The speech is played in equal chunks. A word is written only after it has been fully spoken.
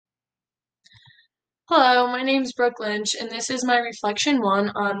Hello, my name is Brooke Lynch, and this is my reflection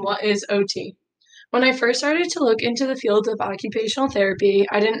one on what is OT. When I first started to look into the field of occupational therapy,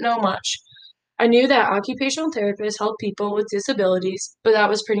 I didn't know much. I knew that occupational therapists help people with disabilities, but that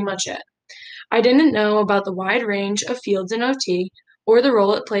was pretty much it. I didn't know about the wide range of fields in OT or the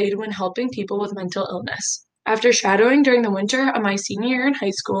role it played when helping people with mental illness. After shadowing during the winter of my senior year in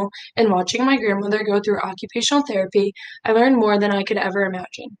high school and watching my grandmother go through occupational therapy, I learned more than I could ever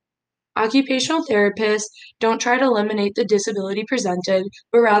imagine. Occupational therapists don't try to eliminate the disability presented,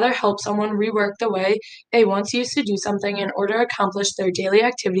 but rather help someone rework the way they once used to do something in order to accomplish their daily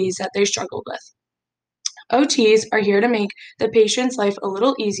activities that they struggled with. OTs are here to make the patient's life a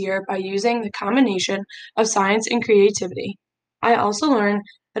little easier by using the combination of science and creativity. I also learned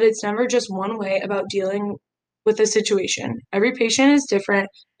that it's never just one way about dealing with a situation. Every patient is different,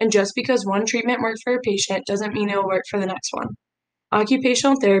 and just because one treatment works for a patient doesn't mean it will work for the next one.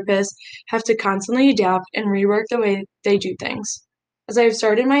 Occupational therapists have to constantly adapt and rework the way they do things. As I have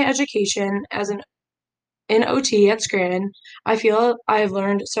started my education as an in OT at Scranton, I feel I have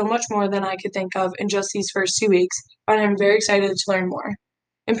learned so much more than I could think of in just these first 2 weeks, and I'm very excited to learn more.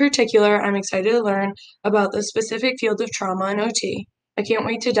 In particular, I'm excited to learn about the specific field of trauma in OT. I can't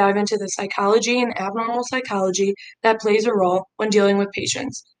wait to dive into the psychology and abnormal psychology that plays a role when dealing with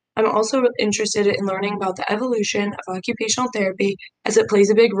patients. I'm also interested in learning about the evolution of occupational therapy as it plays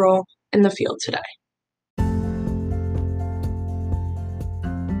a big role in the field today.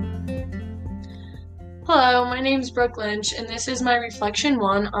 Hello, my name is Brooke Lynch, and this is my reflection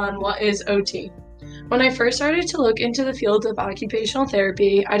one on what is OT. When I first started to look into the field of occupational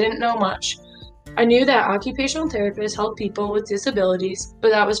therapy, I didn't know much. I knew that occupational therapists help people with disabilities,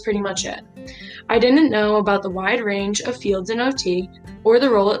 but that was pretty much it. I didn't know about the wide range of fields in OT or the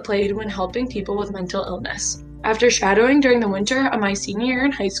role it played when helping people with mental illness. After shadowing during the winter of my senior year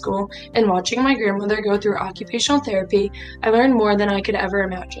in high school and watching my grandmother go through occupational therapy, I learned more than I could ever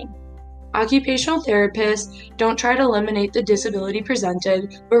imagine. Occupational therapists don't try to eliminate the disability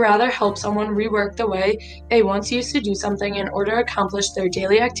presented, but rather help someone rework the way they once used to do something in order to accomplish their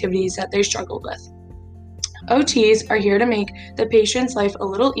daily activities that they struggled with. OTs are here to make the patient's life a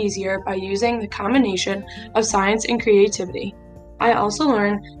little easier by using the combination of science and creativity. I also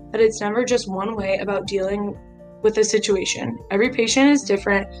learned that it's never just one way about dealing with a situation. Every patient is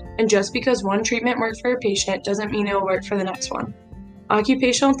different, and just because one treatment works for a patient doesn't mean it will work for the next one.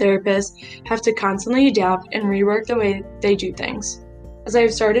 Occupational therapists have to constantly adapt and rework the way they do things. As I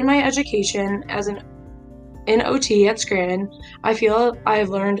have started my education in OT at Scranton, I feel I have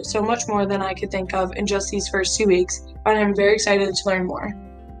learned so much more than I could think of in just these first 2 weeks, and I'm very excited to learn more.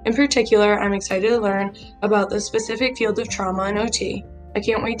 In particular, I'm excited to learn about the specific field of trauma in OT. I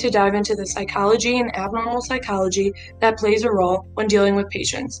can't wait to dive into the psychology and abnormal psychology that plays a role when dealing with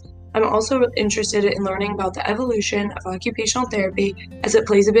patients. I'm also interested in learning about the evolution of occupational therapy as it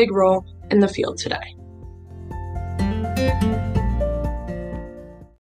plays a big role in the field today.